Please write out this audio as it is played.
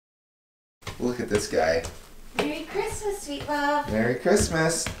Look at this guy. Merry Christmas, sweet love. Merry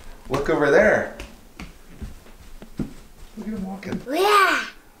Christmas. Look over there. Look at him walking. Yeah.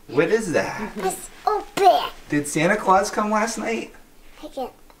 What is that? It's open. Did Santa Claus come last night? I can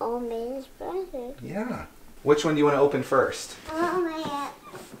open his present. Yeah. Which one do you want to open first? Oh man.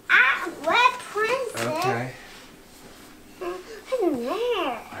 What princess? Okay. What's in there?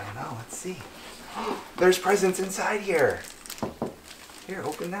 I don't know. Let's see. There's presents inside here. Here,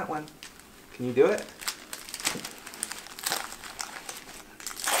 open that one. Can you do it?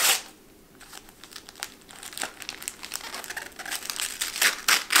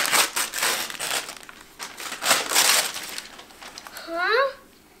 Huh?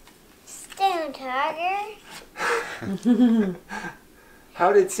 Stone Tiger?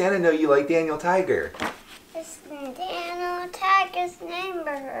 How did Santa know you like Daniel Tiger? It's the Daniel Tiger's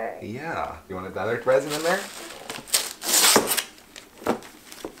neighborhood. Yeah. You want another present in there?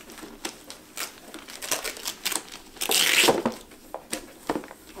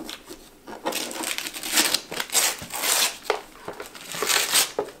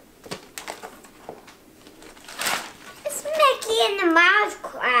 It's Mickey and the Mouse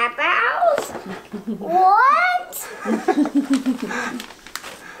Crab House. What?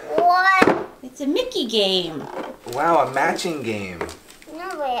 What? It's a Mickey game. Wow, a matching game.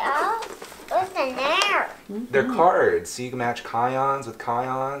 No way out. What's in there? They're cards, so you can match Kions with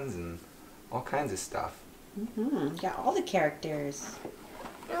Kions and all kinds of stuff. Got all the characters.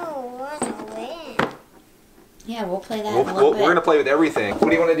 No, wanna win. Yeah, we'll play that in a little We're bit. going to play with everything. What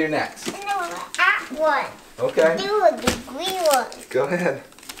do you want to do next? No, that one. Okay. Do it, the green one. Go ahead.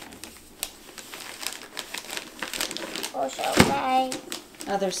 Okay.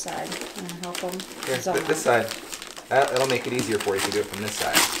 Other side. Wanna help them? Here, this side. That'll make it easier for you if you do it from this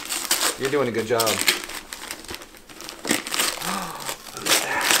side. You're doing a good job.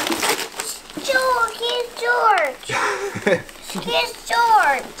 George, here's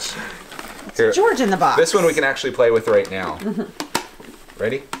George. Here, George in the box. this one we can actually play with right now.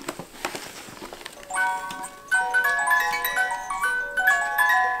 Ready?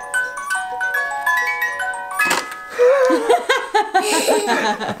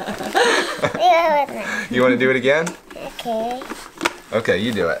 You want to do it again? Okay. Okay,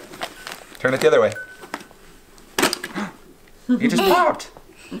 you do it. Turn it the other way. You just popped.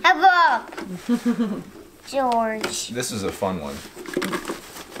 George. This is a fun one.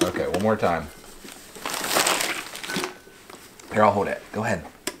 Okay, one more time. Here, I'll hold it. Go ahead.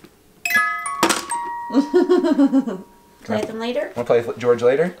 Play them later? Want to play with George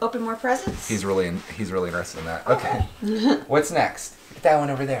later? Open more presents? He's really interested in that. Okay. What's next? Get that one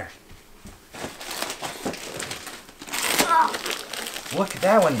over there. What could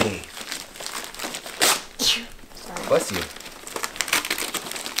that one be? Sorry. Bless you.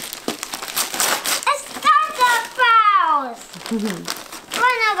 A startup house.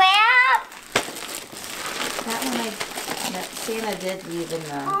 Wanna way up? That one that Santa did leave in the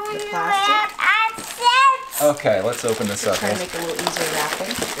Way plastic. up at 6. Okay, let's open this up. Try to make it a little easier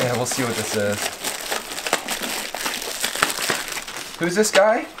wrapping. Yeah, we'll see what this is. Who's this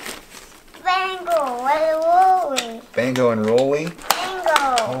guy? Bango, Rolly. Bango and Rolly.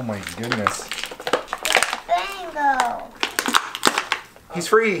 Bango. Oh my goodness. Bango. He's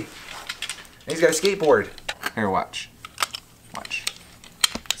free. He's got a skateboard. Here, watch. Watch.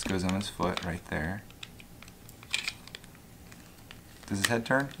 This goes on his foot right there. Does his head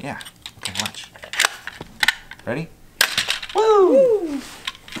turn? Yeah. Okay, watch. Ready? Woo!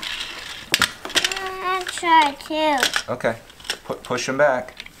 I'll try too. Okay. Push him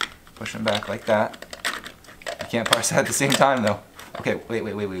back. Push him back like that. You can't press that at the same time though. Okay, wait.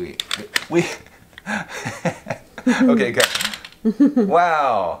 Okay, good.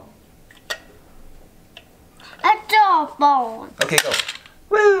 Wow. A dog bone. Okay, go.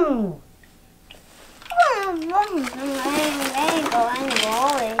 Woo! Bango and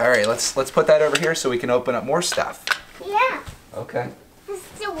Rolly. All right, let's put that over here so we can open up more stuff. Yeah, Okay.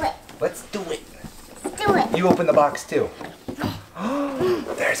 let's do it. Let's do it. Let's do it. You open the box too.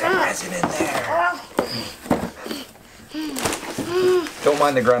 There's a present in there. Don't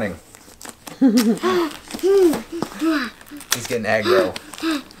mind the grunting. He's getting aggro.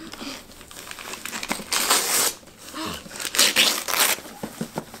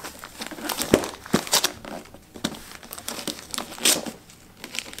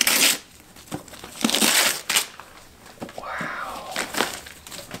 Wow.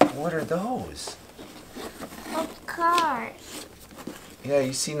 What are those? Of course. Yeah,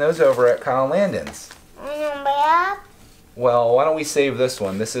 you've seen those over at Kyle Landon's. Wanna way up? Well, why don't we save this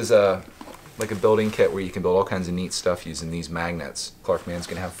one? This is a like a building kit where you can build all kinds of neat stuff using these magnets. Clark Man's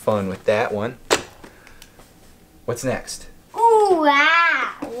gonna have fun with that one. What's next? Ooh,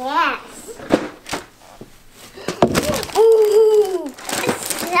 wow, yes. Ooh,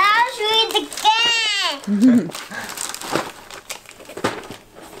 now shoot again.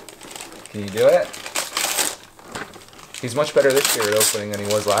 Can you do it? He's much better this year at opening than he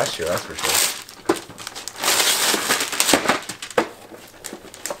was last year, that's for sure.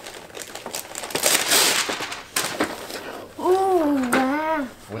 Ooh, wow.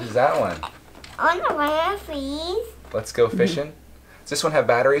 What is that one? On the way, please. Let's go fishing. Does this one have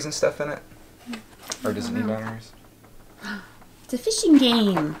batteries and stuff in it? Or does it need batteries? It's a fishing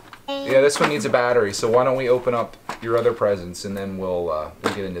game. Yeah, this one needs a battery, so why don't we open up your other presents and then we'll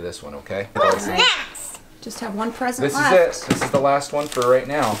get into this one, okay? What's next? Just have one present This left. is it. This is the last one for right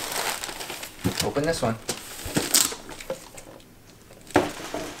now. Open this one.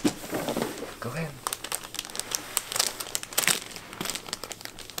 Go ahead.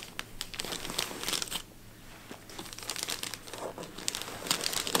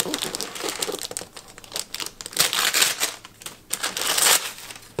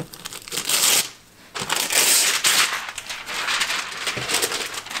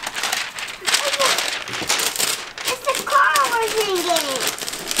 It's a car racing game.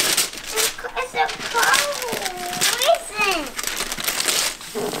 It's a car racing.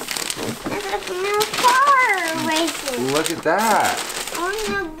 It's a new car racing. Look at that. I want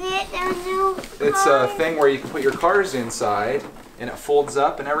to get a new car. It's a thing where you can put your cars inside and it folds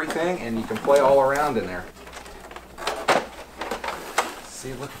up and everything and you can play all around in there.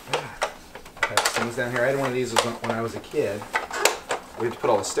 See, look at that. I have things down here. I had one of these when I was a kid. We had to put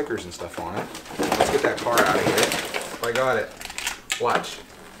all the stickers and stuff on it. Let's get that car out of here. I got it. Watch.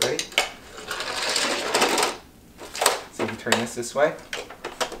 Ready? See if you turn this way.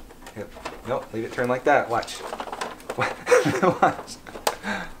 Yep. Nope, leave it turned like that. Watch. Watch.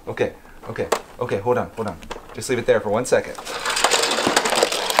 Okay, okay, okay, hold on. Just leave it there for 1 second.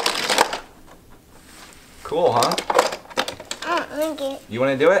 Cool, huh? Okay. You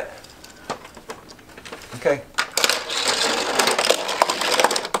want to do it? Okay.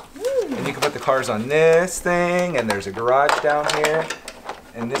 And you can put the cars on this thing, and there's a garage down here,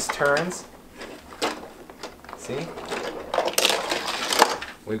 and this turns. See?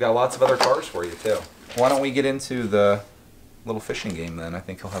 We've got lots of other cars for you, too. Why don't we get into the little fishing game, then? I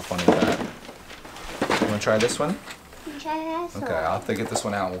think you'll have fun with that. You want to try this one? Try that Okay, I'll have to get this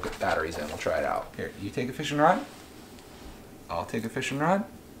one out, and we'll get batteries in. We'll try it out. Here, you take a fishing rod. I'll take a fishing rod.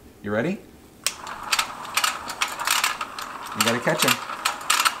 You ready? You gotta catch them.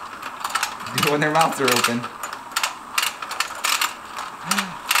 Do it when their mouths are open.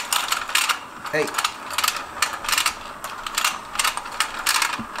 Hey.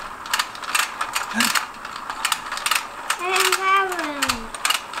 I don't have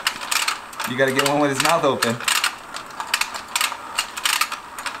one. You gotta get one with his mouth open.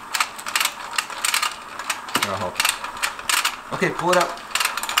 Here, I'll help. Okay, pull it up.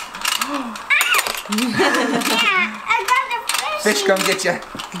 Yeah, I got the fishy. Fish, come get you. I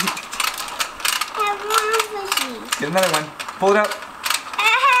have one fishy. Get another one. Pull it up. I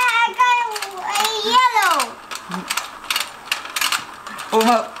got a yellow. Pull him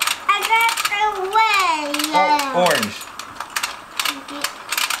up. I got the red yellow. Oh, orange.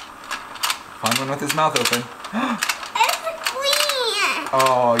 Find one with his mouth open. It's clean.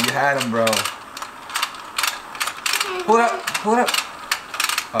 Oh, you had him, bro. Pull it up. Pull it up.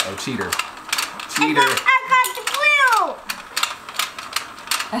 Uh-oh, cheater. Cheater. I got the blue.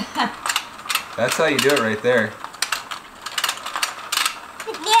 That's how you do it right there.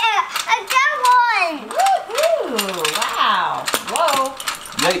 Yeah, I got one. Woohoo! Wow! Whoa!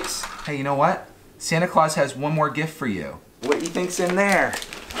 Yikes. Hey, you know what? Santa Claus has one more gift for you. What do you think's in there?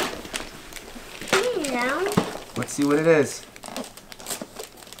 Let's see what it is.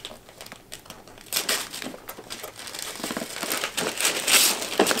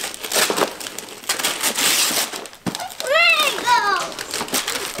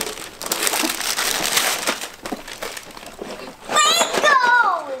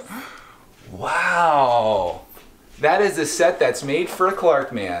 Wow! That is a set that's made for a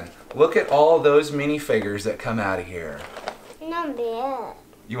Clark man. Look at all those minifigures that come out of here. No bad.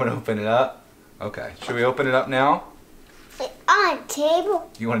 You want to open it up? Okay. Should we open it up now? On a table.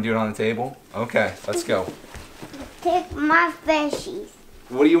 You want to do it on the table? Okay, let's go. Take my fishies.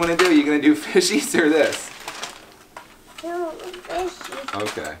 What do you want to do? Are you going to do fishies or this? Do fishies.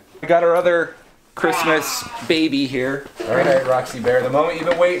 Okay. We got our other Christmas baby here. All right, Roxy Bear. The moment you've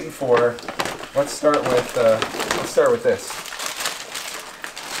been waiting for. Let's start with this.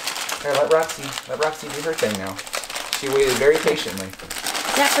 Here, let Roxy do her thing now. She waited very patiently.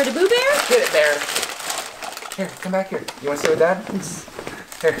 Is that for the Boo Bear? Get it, Bear. Here, come back here. You want to stay with Dad?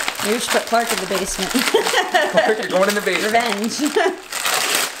 Here. Maybe we should put Clark in the basement. Clark, you're going in the basement. Revenge.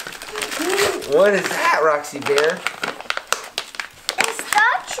 What is that, Roxy Bear? It's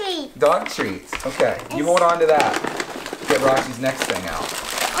dog treat. Dog treats. Okay, you hold on to that. Get Roxy's next thing out.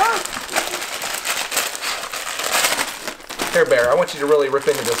 Oh, Here, Bear, I want you to really rip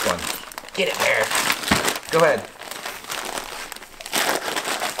into this one. Get it, Bear. Go ahead.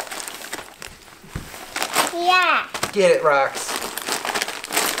 yeah. Get it, Rox.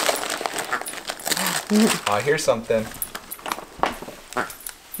 Oh, here's something.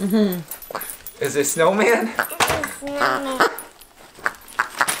 Is it snowman? It's snowman.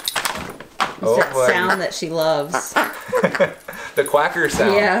 Oh, That boy. sound that she loves. The quacker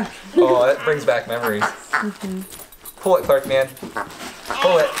sound. Yeah. Oh, that brings back memories. Pull it, Clark, man.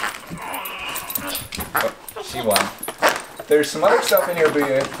 Pull it. Oh, she won. There's some other stuff in here for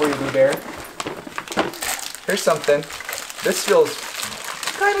you, Boo Bear. Here's something. This feels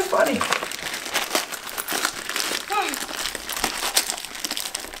kind of funny.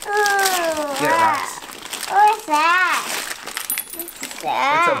 Ooh, Get it, Rox. what's that? What's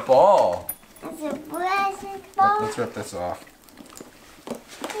that? It's a ball. It's a plastic ball. Let's rip this off.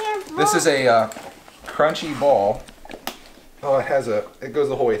 Yeah, This is a crunchy ball. Oh, it goes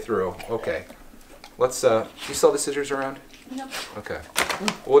the whole way through. Okay. Let's, do you still have the scissors around? Nope. Okay.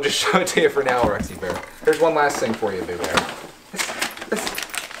 We'll just show it to you for now, Roxy Bear. Here's one last thing for you, Boo Bear.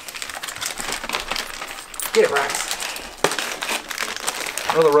 Get it, Rox.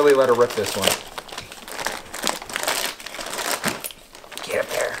 I'm gonna really let her rip this one. Get it,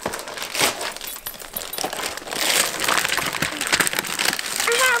 Bear. I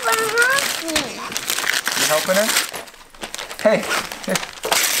have a monkey. You helping her? Hey.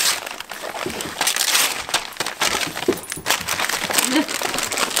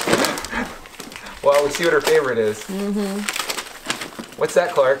 Well, we see what her favorite is. What's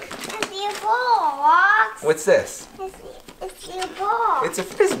that, Clark? It's your ball, Rox. What's this? It's your ball. It's a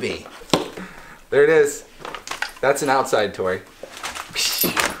frisbee. There it is. That's an outside toy.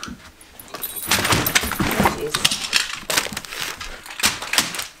 Jeez.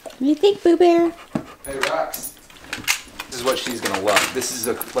 What do you think, Boo Bear? Hey, Rox. This is what she's gonna love. This is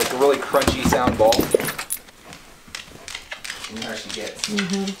like a really crunchy sound ball. You know how she gets.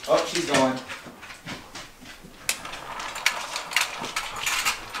 Oh, she's going.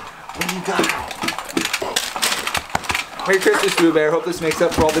 What do you got? Merry Christmas, Boo Bear. Hope this makes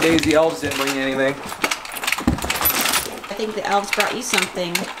up for all the days the elves didn't bring you anything. I think the elves brought you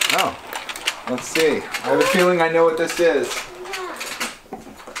something. Oh. Let's see. I have a feeling I know what this is.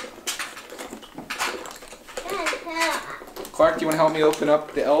 Clark, do you want to help me open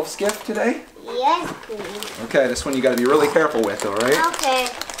up the elf's gift today? Yes, please. Okay, this one you got to be really careful with, all right? Okay.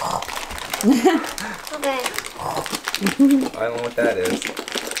 Okay. I don't know what that is.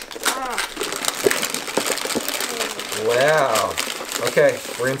 Wow. Okay,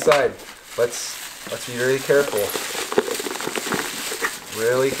 we're inside. Let's be really careful.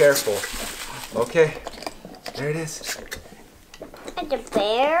 Really careful. Okay. There it is. It's a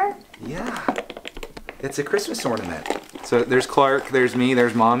bear. Yeah. It's a Christmas ornament. So there's Clark, there's me,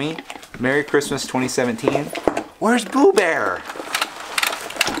 there's Mommy. Merry Christmas 2017. Where's Boo Bear?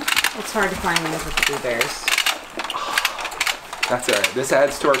 It's hard to find these with the Boo Bears. That's alright. This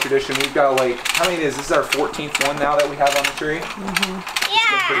adds to our tradition. We've got like, how many is this? This is our 14th one now that we have on the tree.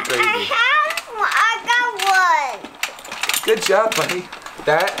 Yeah, pretty crazy. I got one. Good job, buddy.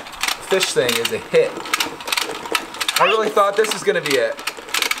 That fish thing is a hit. I really thought this was gonna be it.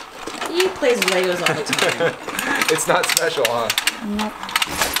 He plays with Legos all the time. It's not special, huh? Nope.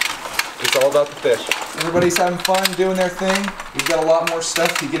 It's all about the fish. Everybody's having fun doing their thing. We've got a lot more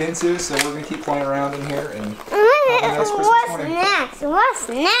stuff to get into, so we're gonna keep playing around in here and have a nice Christmas What's morning. next? What's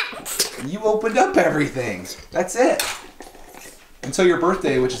next? You opened up everything. That's it. Until your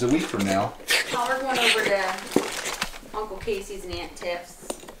birthday, which is a week from now. Oh, we're going over to Uncle Casey's and Aunt Tiff's,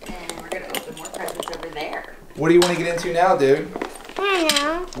 and we're going to open more presents over there. What do you want to get into now, dude? I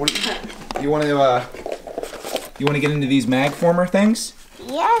know. What do you want to get into these mag former things?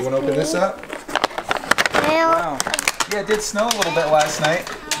 Yes, You want to open this up? Well, Wow. Yeah, it did snow a little bit last night.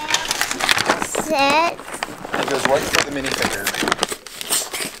 set. It goes right for the minifigure.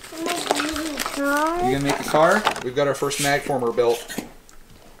 You You gonna make a car? We've got our first mag former built.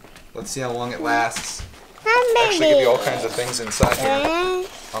 Let's see how long it lasts. Actually give you all kinds of things inside here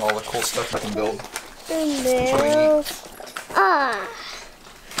on all the cool stuff you can build. Ah.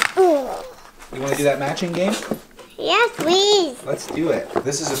 Oh. You want to do that matching game? Yes, please. Let's do it.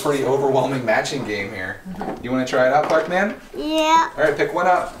 This is a pretty overwhelming matching game here. You want to try it out, Clark Man? Yeah. All right, pick one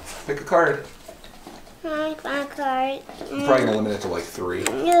up. Pick a card. My card. I'm probably gonna limit it to like 3.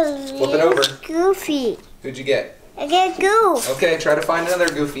 No, Flip it over. Goofy. Who'd you get? I get Goof. Okay, try to find another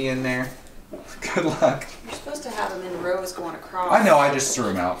Goofy in there. Good luck. You're supposed to have them in rows going across. I know, I just threw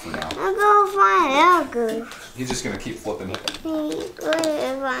him out for now. I'm gonna find out Goof. He's just gonna keep flipping. Where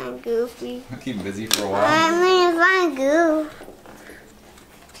to find Goofy? Keep him busy for a while. I'm gonna find Goof.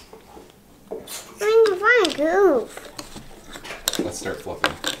 I'm gonna find Goof. Let's start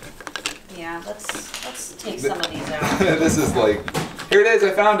flipping. Yeah, let's take some of these out. This is like, here it is,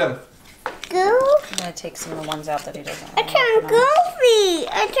 I found him. Goof. I'm gonna take some of the ones out that he doesn't I want. turned Goofy.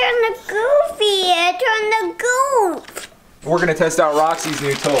 I turned the Goofy. I turned the Goof. We're gonna test out Roxy's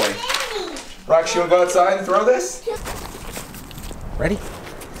new toy. Roxy, you wanna go outside and throw this? Ready?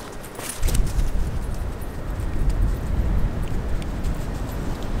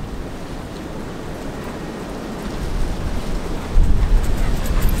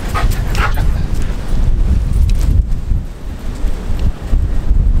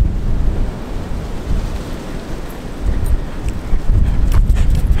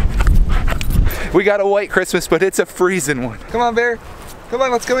 We got a white Christmas, but it's a freezing one. Come on, Bear. Come on,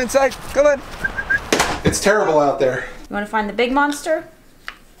 let's go inside. Come on. It's terrible out there. You want to find the big monster?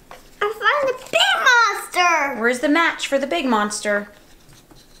 I found the big monster. Where's the match for the big monster?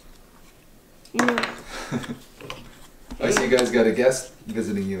 I see you guys got a guest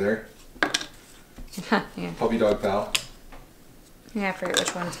visiting you there. Yeah. Puppy dog pal. Yeah, I forget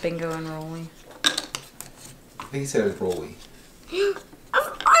which one's Bingo and Rolly. I think he said it was Rolly. You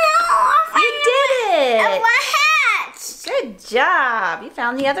did it! hatch. Good job. You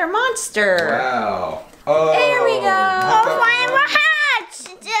found the other monster. Wow. Oh. There we go. Hatch.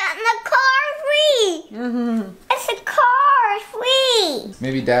 The car free. It's a car free.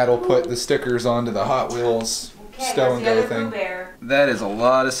 Maybe Dad will put the stickers onto the Hot Wheels Stow and Go thing. That is a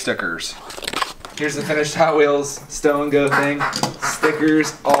lot of stickers. Here's the finished Hot Wheels Stow and Go thing.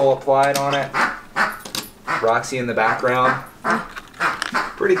 Stickers all applied on it. Roxy in the background.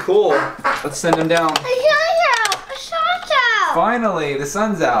 Pretty cool. Let's send them down. A shot out. Finally, the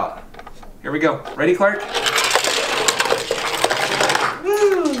sun's out. Here we go. Ready, Clark?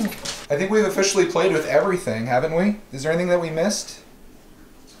 Woo! I think we've officially played with everything, haven't we? Is there anything that we missed?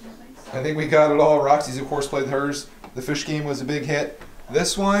 I think we got it all. Roxy's, of course, played hers. The fish game was a big hit.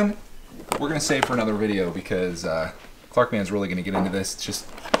 This one, we're going to save for another video because Clark Man's really going to get into this. It's just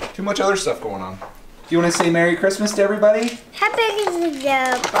too much other stuff going on. Do you want to say Merry Christmas to everybody? How big is the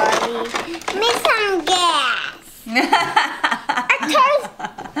dough, Bobby? Give me some gas. A car's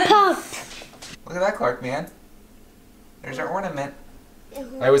pumped. Look at that, Clark Man. There's our ornament.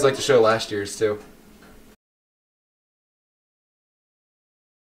 I always like to show last year's too.